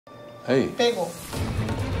Hey. Pego.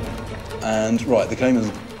 And right, the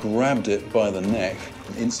caiman's grabbed it by the neck,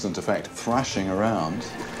 instant effect, thrashing around,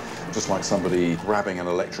 just like somebody grabbing an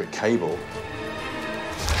electric cable.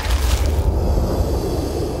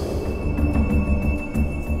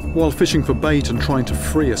 While fishing for bait and trying to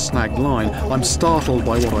free a snagged line, I'm startled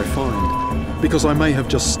by what I find, because I may have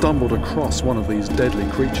just stumbled across one of these deadly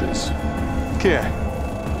creatures. Here.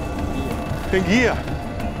 Here.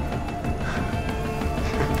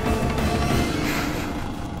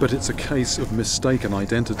 But it's a case of mistaken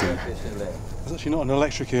identity. It's actually not an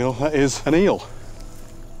electric eel, that is an eel.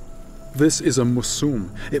 This is a musum.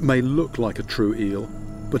 It may look like a true eel,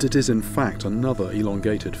 but it is in fact another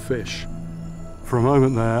elongated fish. For a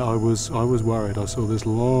moment there, I was worried. I saw this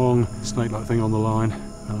long snake-like thing on the line,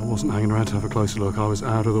 and I wasn't hanging around to have a closer look. I was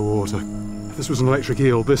out of the water. If this was an electric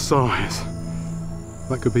eel this size,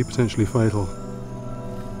 that could be potentially fatal.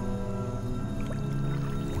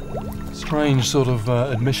 Strange sort of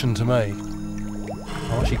admission to make.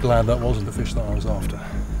 I'm actually glad that wasn't the fish that I was after.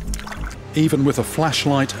 Even with a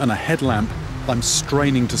flashlight and a headlamp, I'm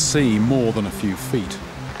straining to see more than a few feet.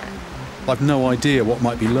 I've no idea what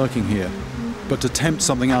might be lurking here, but to tempt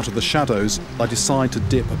something out of the shadows, I decide to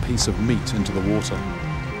dip a piece of meat into the water.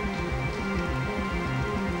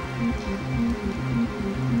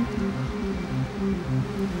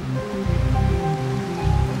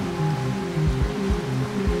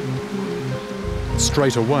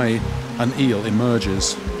 Straight away, an eel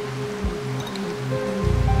emerges.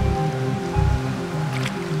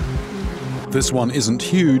 This one isn't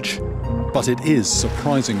huge, but it is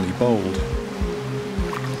surprisingly bold.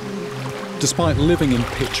 Despite living in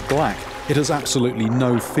pitch black, it has absolutely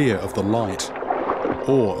no fear of the light,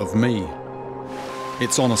 or of me.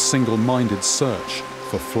 It's on a single-minded search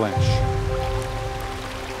for flesh.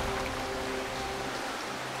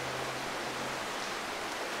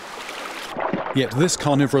 Yet this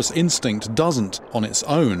carnivorous instinct doesn't, on its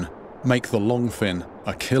own, make the longfin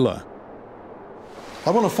a killer.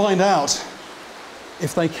 I want to find out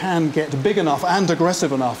if they can get big enough and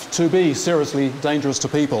aggressive enough to be seriously dangerous to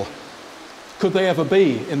people. Could they ever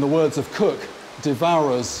be, in the words of Cook,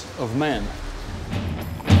 devourers of men?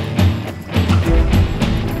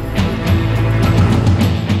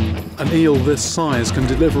 An eel this size can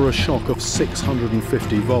deliver a shock of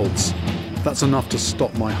 650 volts. That's enough to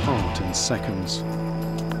stop my heart in seconds.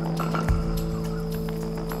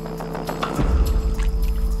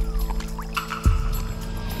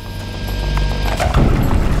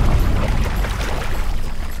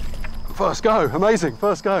 First go, amazing,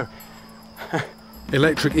 first go.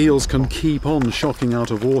 Electric eels can keep on shocking out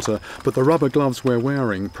of water, but the rubber gloves we're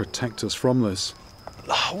wearing protect us from this.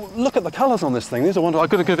 Oh, look at the colours on this thing. These are wonderful. I've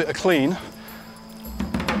got to give it a clean.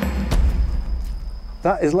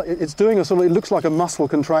 That is, it's doing a sort of, it looks like a muscle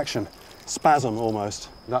contraction, spasm almost.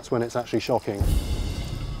 That's when it's actually shocking.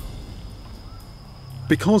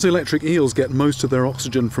 Because electric eels get most of their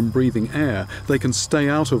oxygen from breathing air, they can stay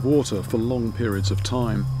out of water for long periods of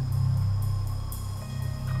time.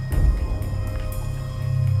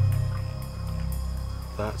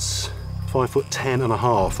 That's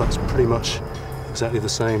 5'10½". That's pretty much exactly the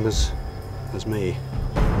same as me.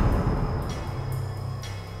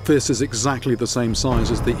 This is exactly the same size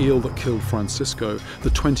as the eel that killed Francisco, the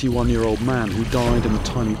 21-year-old man who died in the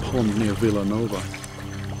tiny pond near Villanova.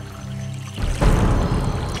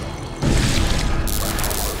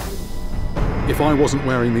 If I wasn't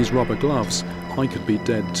wearing these rubber gloves, I could be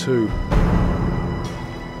dead too.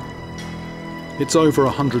 It's over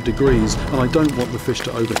 100 degrees and I don't want the fish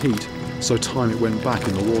to overheat, so time it went back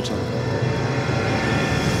in the water.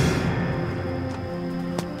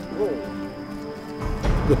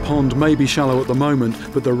 The pond may be shallow at the moment,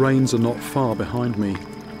 but the rains are not far behind me.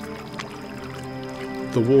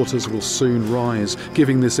 The waters will soon rise,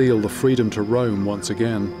 giving this eel the freedom to roam once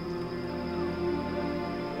again.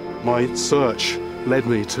 My search led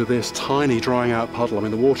me to this tiny drying out puddle. I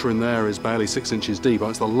mean, the water in there is barely 6 inches deep.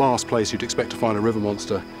 It's the last place you'd expect to find a river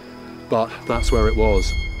monster, but that's where it was.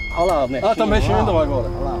 There's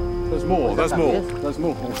more, there's more, there's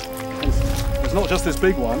more. There's not just this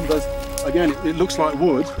big one. Again, it looks like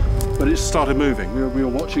wood, but it started moving. We were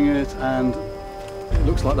watching it, and it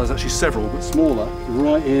looks like there's actually several, but smaller,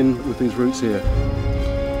 right in with these roots here.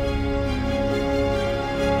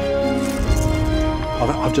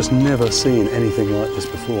 I've just never seen anything like this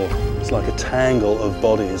before. It's like a tangle of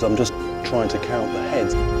bodies. I'm just trying to count the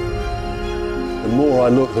heads. The more I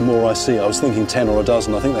look, the more I see. I was thinking 10 or a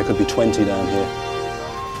dozen. I think there could be 20 down here.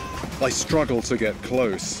 I struggle to get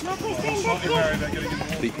close.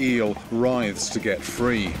 The eel writhes to get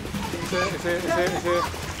free.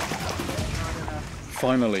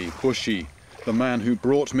 Finally, Bushy, the man who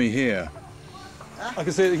brought me here, I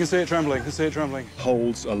can see it, you can see it trembling, you can see it trembling.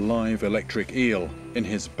 holds a live electric eel in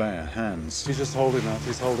his bare hands. He's just holding that,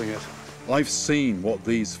 he's holding it. I've seen what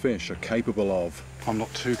these fish are capable of. I'm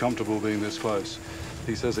not too comfortable being this close.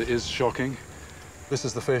 He says it is shocking. This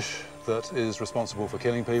is the fish that is responsible for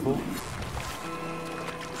killing people.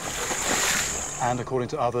 And according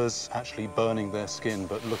to others, actually burning their skin.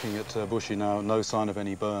 But looking at Bushy now, no sign of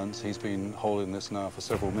any burns. He's been holding this now for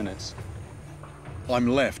several minutes. I'm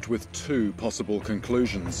left with two possible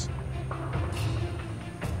conclusions.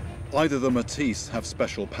 Either the Matisse have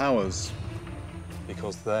special powers,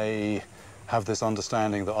 Because they have this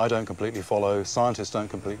understanding that I don't completely follow, scientists don't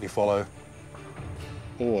completely follow.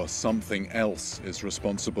 or something else is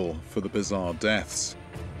responsible for the bizarre deaths.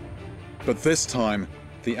 But this time,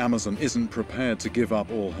 the Amazon isn't prepared to give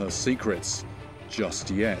up all her secrets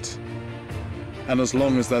just yet. And as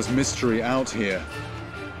long as there's mystery out here,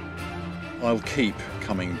 I'll keep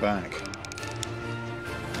coming back.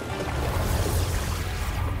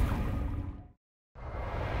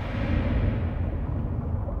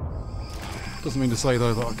 Doesn't mean to say,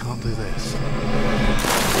 though, that I can't do this.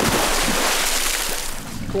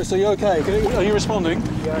 Chris, are you okay? Are you responding?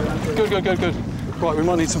 Yeah, I'm good. Good. Right, we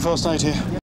might need some first aid here.